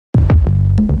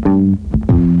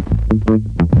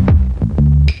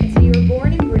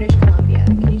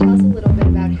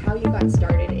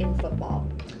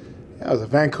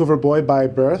Vancouver boy by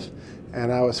birth,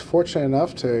 and I was fortunate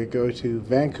enough to go to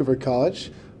Vancouver College.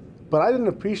 But I didn't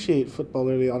appreciate football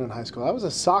early on in high school. I was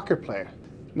a soccer player.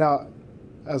 Now,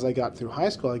 as I got through high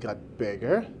school, I got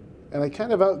bigger, and I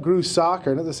kind of outgrew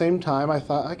soccer, and at the same time, I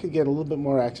thought I could get a little bit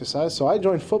more exercise, so I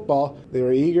joined football. They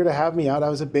were eager to have me out. I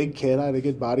was a big kid, I had a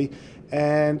good body,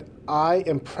 and I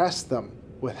impressed them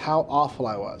with how awful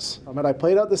I was. I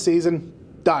played out the season,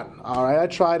 done. All right, I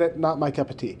tried it, not my cup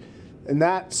of tea. And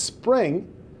that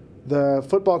spring, the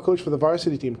football coach for the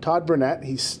varsity team, Todd Burnett,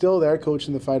 he's still there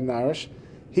coaching the Fighting Irish,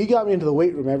 he got me into the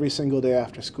weight room every single day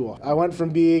after school. I went from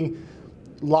being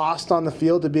lost on the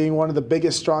field to being one of the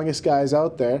biggest, strongest guys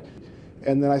out there.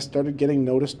 And then I started getting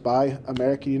noticed by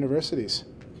American universities.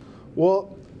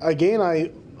 Well, again,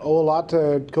 I owe a lot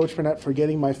to Coach Burnett for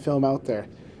getting my film out there.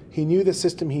 He knew the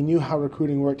system, he knew how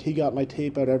recruiting worked, he got my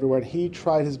tape out everywhere, and he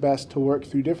tried his best to work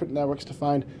through different networks to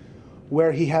find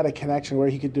where he had a connection, where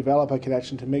he could develop a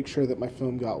connection to make sure that my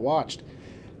film got watched.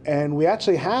 And we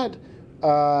actually had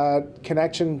a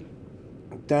connection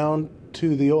down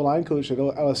to the O-line coach at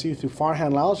LSU through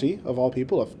Farhan Lalji, of all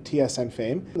people, of TSN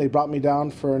fame. They brought me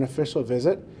down for an official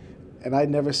visit, and I'd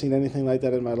never seen anything like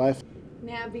that in my life.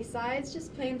 Now, besides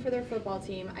just playing for their football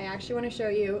team, I actually want to show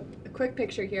you a quick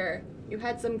picture here. You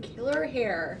had some killer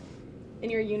hair in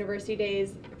your university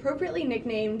days, appropriately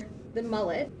nicknamed the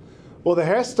mullet. Well, the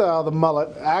hairstyle, the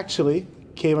mullet, actually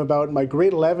came about in my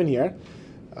grade 11 year.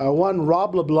 One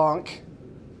Rob LeBlanc,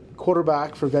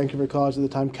 quarterback for Vancouver College at the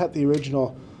time, cut the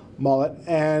original mullet,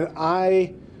 and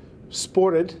I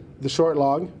sported the short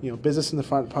long, business in the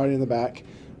front, party in the back,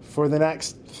 for the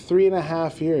next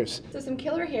 3.5 years. So some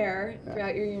killer hair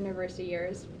throughout your university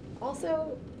years,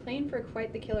 also playing for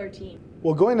quite the killer team.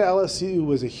 Well, going to LSU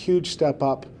was a huge step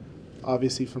up,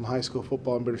 obviously, from high school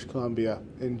football in British Columbia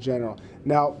in general.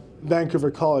 Now, Vancouver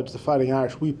College, the Fighting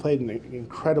Irish, we played at an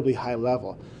incredibly high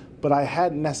level, but I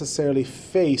hadn't necessarily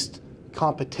faced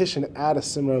competition at a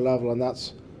similar level, and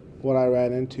that's what I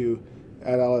ran into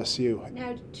at LSU.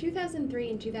 Now,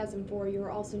 2003 and 2004, you were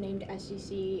also named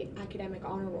SEC Academic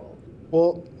Honor Roll.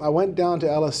 Well, I went down to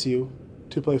LSU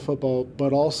to play football,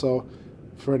 but also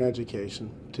for an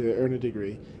education, to earn a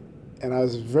degree. And I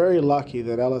was very lucky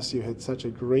that LSU had such a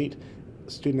great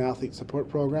student-athlete support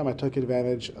program. I took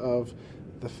advantage of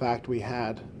the fact we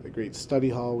had a great study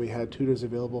hall, we had tutors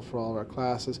available for all of our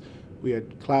classes, we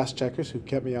had class checkers who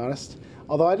kept me honest.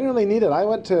 Although I didn't really need it. I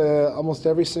went to almost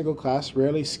every single class,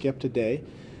 rarely skipped a day.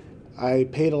 I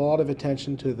paid a lot of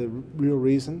attention to the real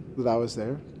reason that I was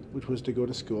there, which was to go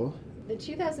to school. The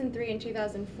 2003 and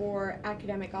 2004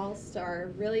 Academic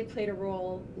All-Star really played a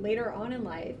role later on in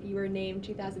life. You were named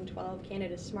 2012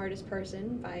 Canada's Smartest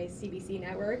Person by CBC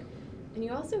Network, and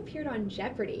you also appeared on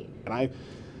Jeopardy! And I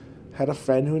had a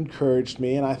friend who encouraged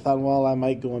me, and I thought, well, I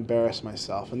might go embarrass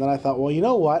myself. And then I thought, well, you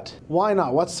know what? Why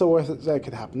not? What's the worst that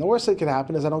could happen? The worst that could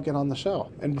happen is I don't get on the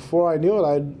show. And before I knew it,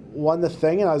 I'd won the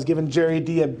thing, and I was giving Jerry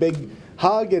D a big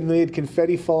hug, and we had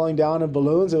confetti falling down and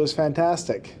balloons. It was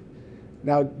fantastic.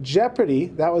 Now, Jeopardy!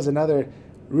 That was another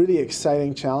really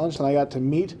exciting challenge, and I got to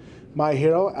meet my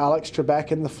hero, Alex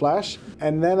Trebek, in the flesh,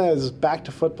 and then I was back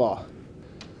to football.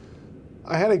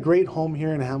 I had a great home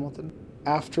here in Hamilton.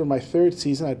 After my third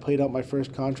season, I'd played out my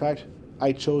first contract.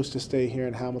 I chose to stay here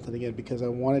in Hamilton again because I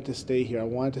wanted to stay here. I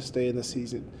wanted to stay in the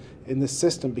season, in the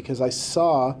system, because I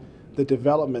saw the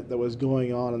development that was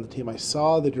going on the team. I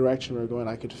saw the direction we were going.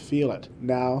 I could feel it.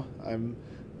 Now I'm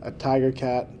a Tiger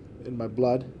Cat in my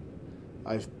blood.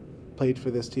 I've played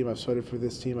for this team. I've sweated for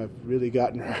this team. I've really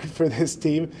gotten hurt for this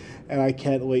team, and I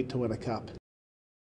can't wait to win a cup.